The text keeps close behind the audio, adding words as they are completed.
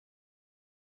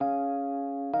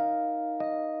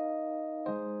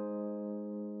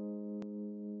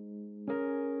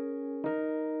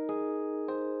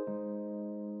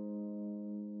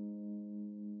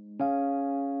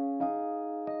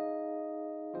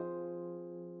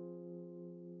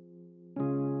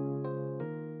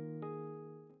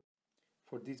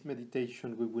this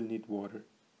meditation we will need water.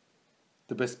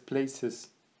 The best places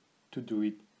to do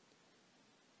it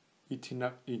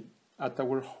at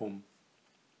our home,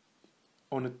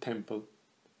 on a temple,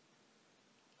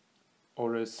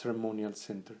 or a ceremonial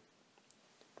center.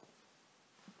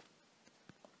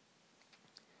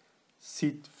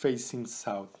 Sit facing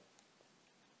south.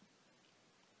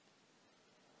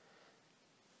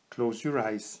 Close your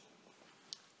eyes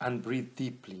and breathe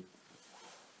deeply,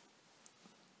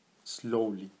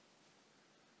 slowly,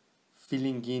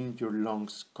 filling in your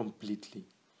lungs completely,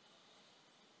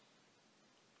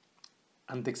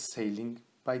 and exhaling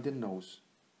by the nose,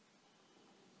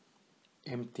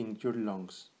 emptying your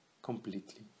lungs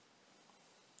completely,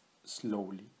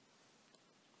 slowly.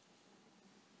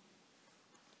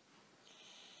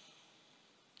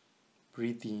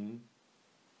 Breathe in,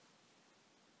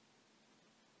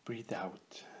 breathe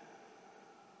out.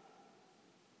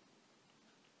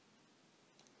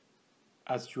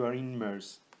 As you are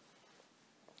immersed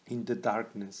in the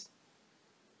darkness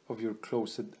of your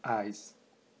closed eyes,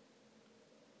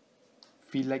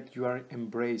 feel like you are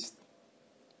embraced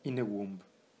in a womb,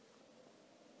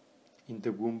 in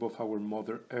the womb of our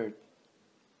Mother Earth,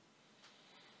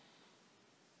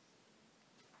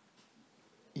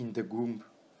 in the womb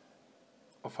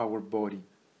of our body,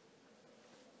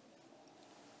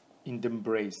 in the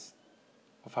embrace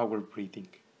of our breathing.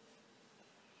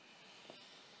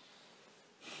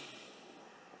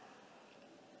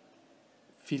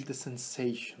 Feel the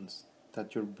sensations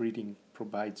that your breathing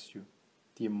provides you,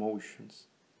 the emotions,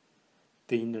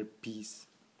 the inner peace,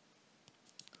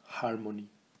 harmony,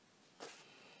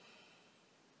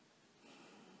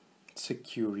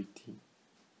 security,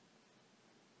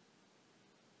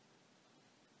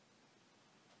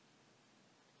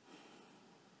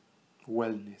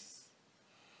 wellness.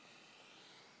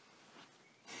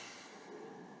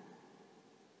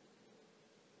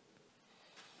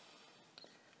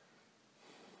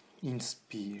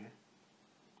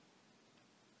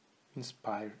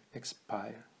 Inspire,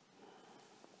 expire.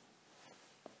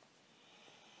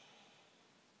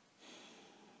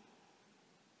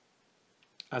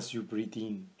 As you breathe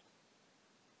in,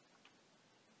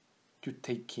 you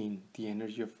take in the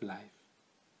energy of life.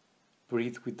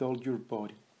 Breathe with all your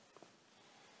body.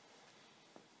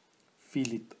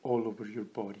 Feel it all over your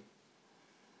body.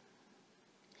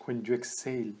 When you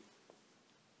exhale,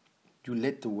 you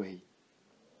let away.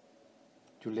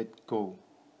 You let go.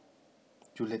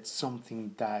 You let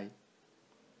something die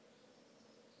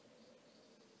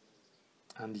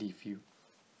and leave you.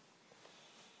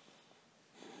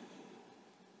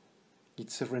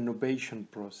 It's a renovation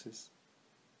process.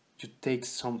 You take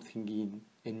something in,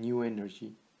 a new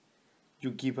energy.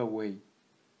 You give away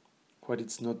what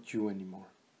is not you anymore.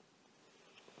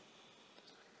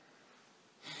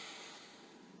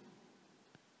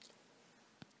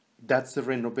 That's the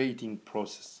renovating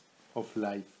process of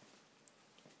life.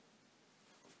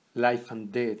 Life and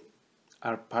death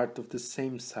are part of the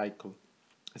same cycle,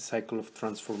 a cycle of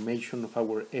transformation of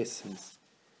our essence,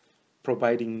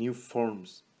 providing new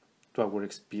forms to our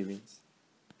experience.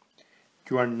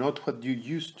 You are not what you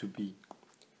used to be.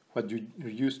 What you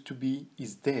used to be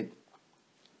is dead.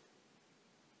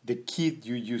 The kid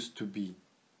you used to be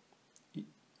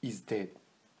is dead.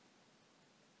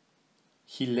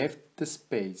 He left the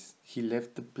space, he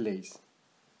left the place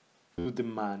to the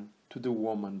man, to the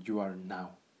woman you are now.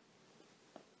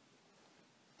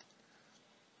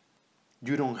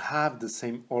 You don't have the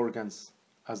same organs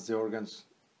as the organs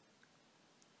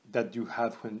that you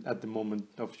had at the moment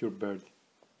of your birth.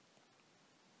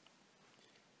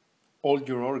 All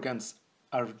your organs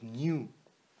are new.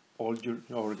 All your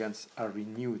organs are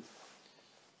renewed.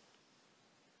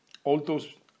 All those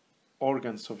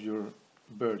organs of your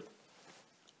birth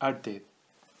are dead.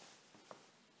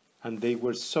 And they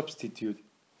were substituted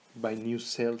by new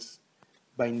cells,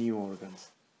 by new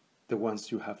organs, the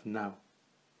ones you have now.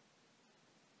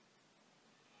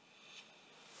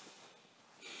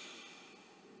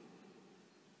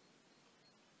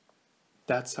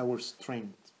 That's our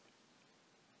strength.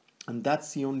 And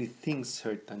that's the only thing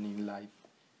certain in life.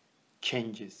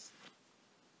 Changes.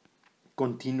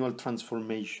 Continual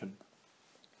transformation.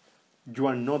 You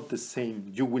are not the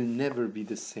same. You will never be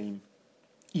the same.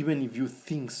 Even if you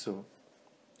think so.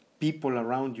 People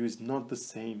around you is not the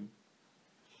same.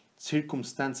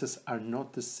 Circumstances are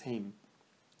not the same.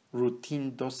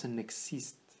 Routine doesn't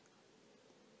exist.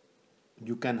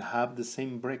 You can have the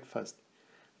same breakfast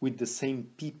with the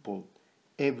same people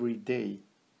every day.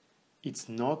 It's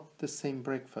not the same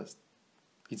breakfast.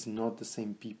 It's not the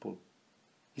same people.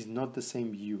 It's not the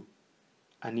same you.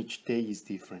 And each day is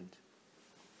different.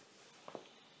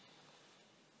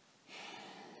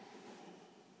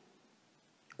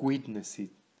 witness it,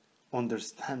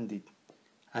 understand it,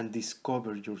 and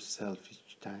discover yourself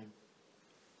each time.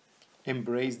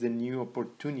 Embrace the new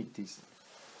opportunities.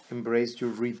 Embrace your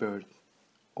rebirth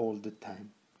all the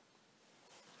time.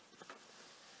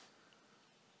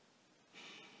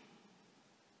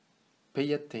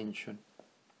 Pay attention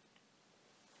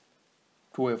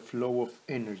to a flow of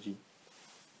energy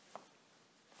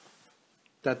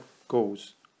that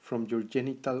goes from your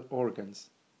genital organs,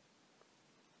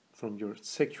 from your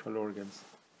sexual organs,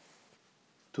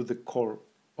 to the core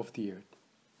of the earth.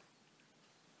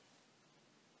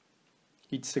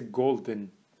 It's a golden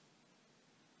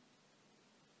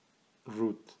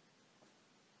root.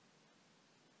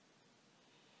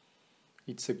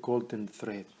 It's a golden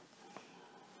thread.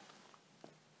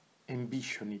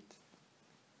 Envision it.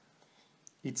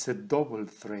 It's a double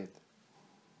thread.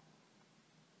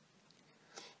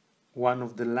 One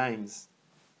of the lines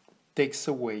takes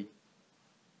away,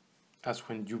 as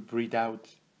when you breathe out,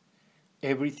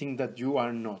 everything that you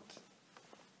are not.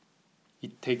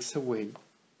 It takes away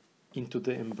into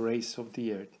the embrace of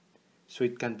the earth, so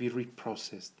it can be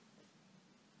reprocessed.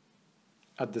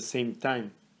 At the same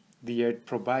time, the earth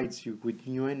provides you with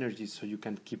new energy so you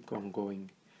can keep on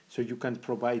going, so you can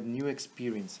provide new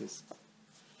experiences.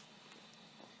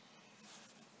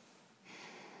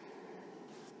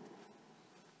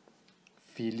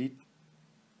 Feel it,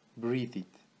 breathe it.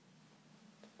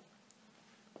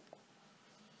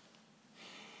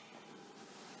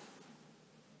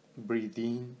 Breathe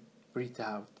in, breathe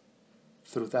out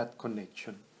through that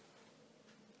connection.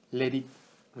 Let it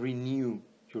renew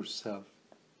yourself.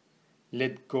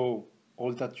 Let go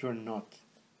all that you're not,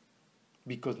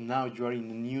 because now you are in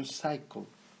a new cycle.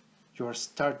 You are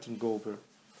starting over.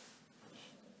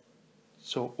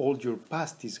 So all your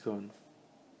past is gone.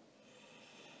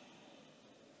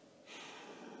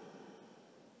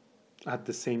 At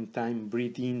the same time,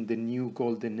 breathe in the new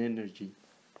golden energy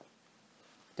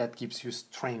that gives you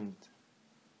strength,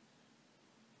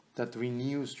 that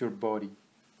renews your body,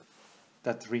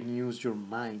 that renews your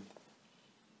mind,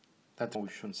 that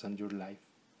emotions and your life.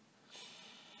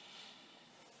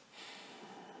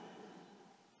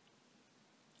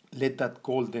 Let that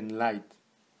golden light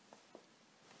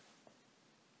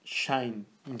shine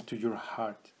into your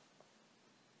heart.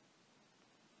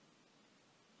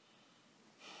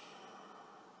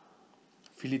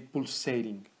 Feel it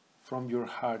pulsating from your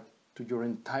heart to your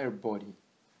entire body.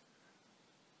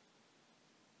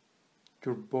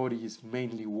 Your body is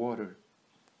mainly water.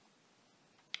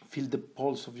 Feel the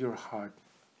pulse of your heart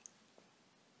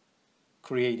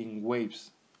creating waves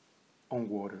on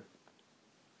water,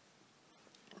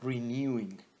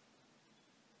 renewing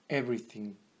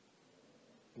everything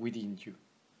within you.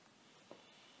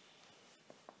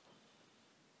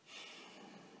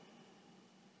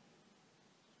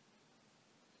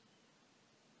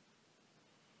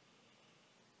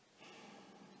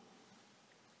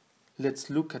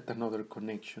 Let's look at another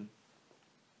connection.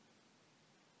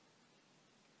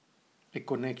 A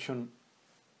connection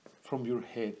from your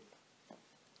head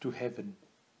to heaven,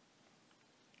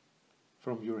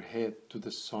 from your head to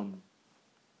the sun.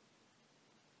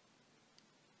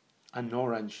 An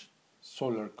orange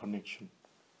solar connection.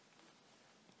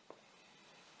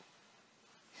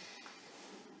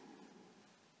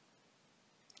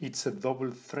 It's a double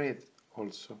thread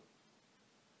also.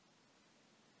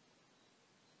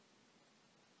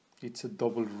 It's a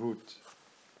double root.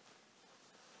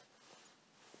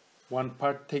 One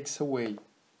part takes away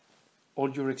all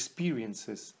your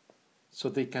experiences so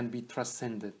they can be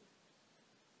transcended.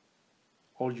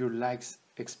 All your life's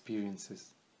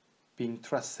experiences being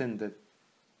transcended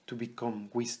to become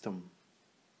wisdom.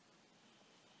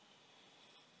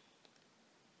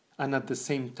 And at the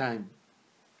same time,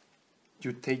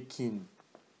 you take in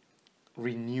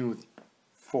renewed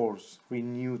force,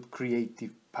 renewed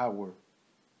creative power,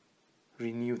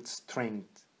 renewed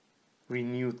strength,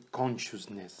 renewed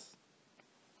consciousness,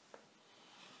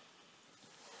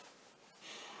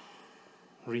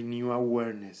 renew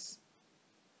awareness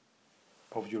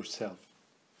of yourself.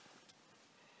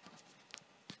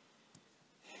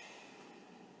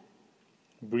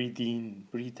 Breathe in,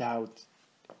 breathe out,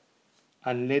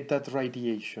 and let that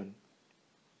radiation,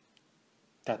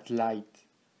 that light,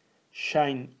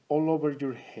 shine all over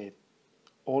your head,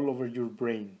 all over your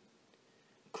brain,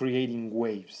 creating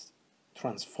waves,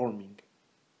 transforming.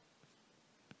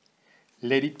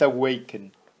 Let it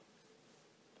awaken.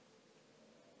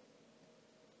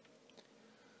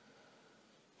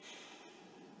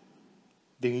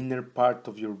 The inner part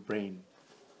of your brain,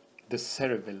 the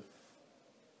cerebell,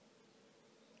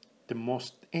 the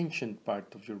most ancient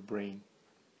part of your brain,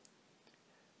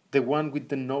 the one with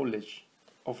the knowledge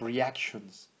of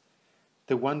reactions,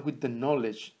 the one with the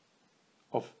knowledge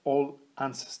of all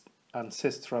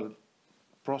ancestral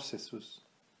processes,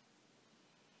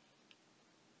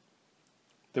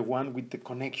 the one with the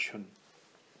connection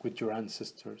with your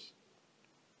ancestors.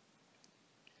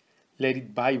 Let it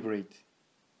vibrate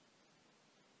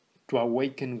to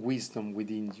awaken wisdom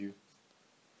within you,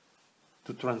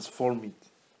 to transform it,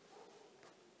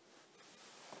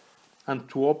 and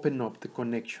to open up the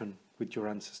connection with your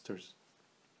ancestors.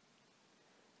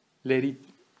 Let it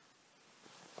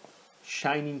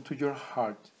shine into your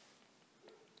heart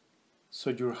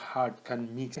so your heart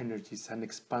can mix energies and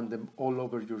expand them all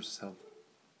over yourself.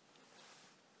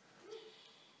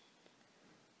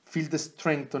 Feel the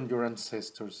strength on your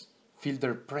ancestors. Feel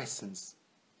their presence.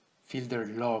 Feel their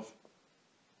love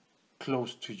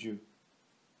close to you.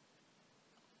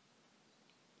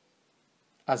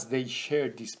 As they share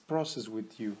this process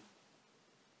with you,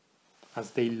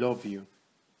 as they love you,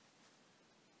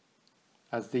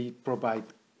 as they provide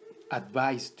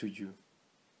advice to you,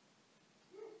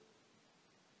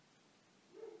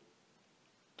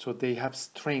 so they have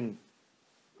strength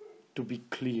to be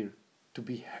clear, to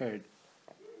be heard.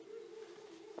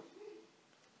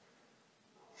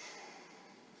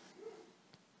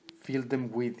 Feel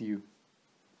them with you,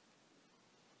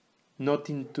 not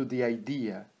into the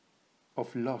idea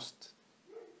of lost,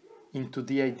 into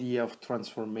the idea of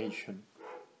transformation,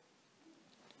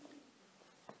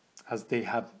 as they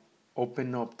have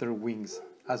opened up their wings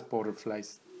as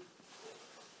butterflies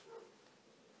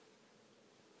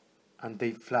and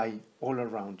they fly all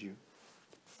around you.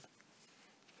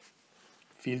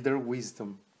 Feel their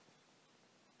wisdom,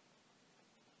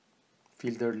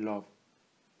 feel their love,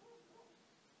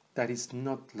 that is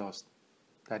not lost,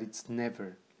 that it's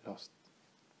never lost.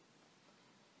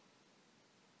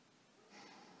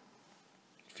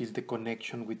 Feel the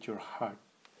connection with your heart.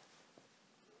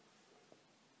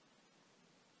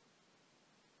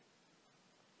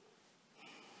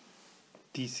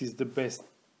 This is the best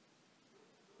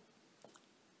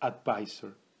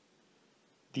advisor,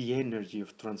 the energy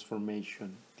of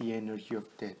transformation, the energy of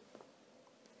death,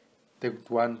 the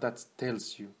one that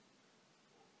tells you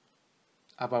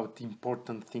about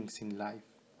important things in life,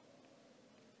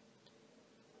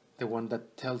 the one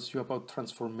that tells you about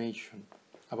transformation,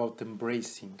 about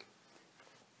embracing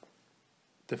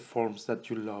the forms that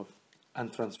you love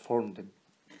and transform them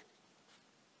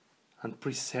and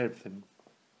preserve them,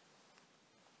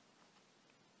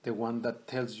 the one that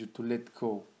tells you to let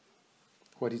go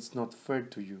what is not fair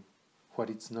to you, what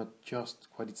is not just,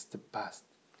 what is the past,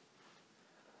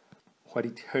 what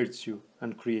it hurts you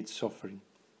and creates suffering,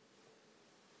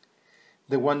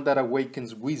 the one that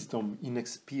awakens wisdom in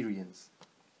experience,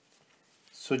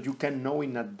 so you can know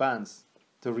in advance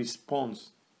the response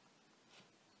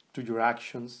to your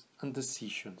actions and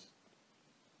decisions,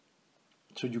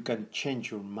 so you can change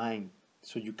your mind,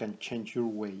 so you can change your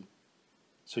way,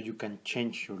 so you can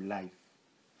change your life.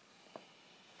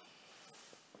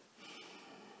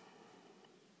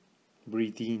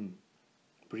 Breathe in,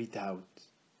 breathe out.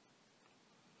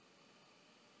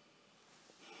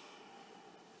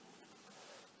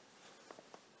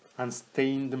 And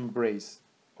stay in the embrace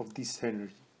of this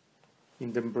energy,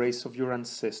 in the embrace of your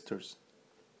ancestors,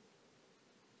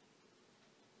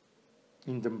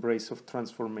 in the embrace of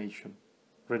transformation,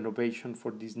 renovation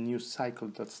for this new cycle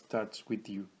that starts with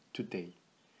you today,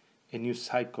 a new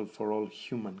cycle for all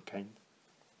humankind,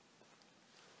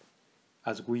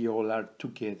 as we all are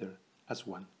together as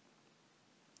one.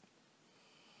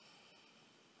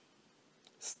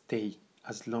 Stay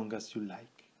as long as you like.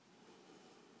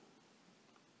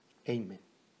 Amen.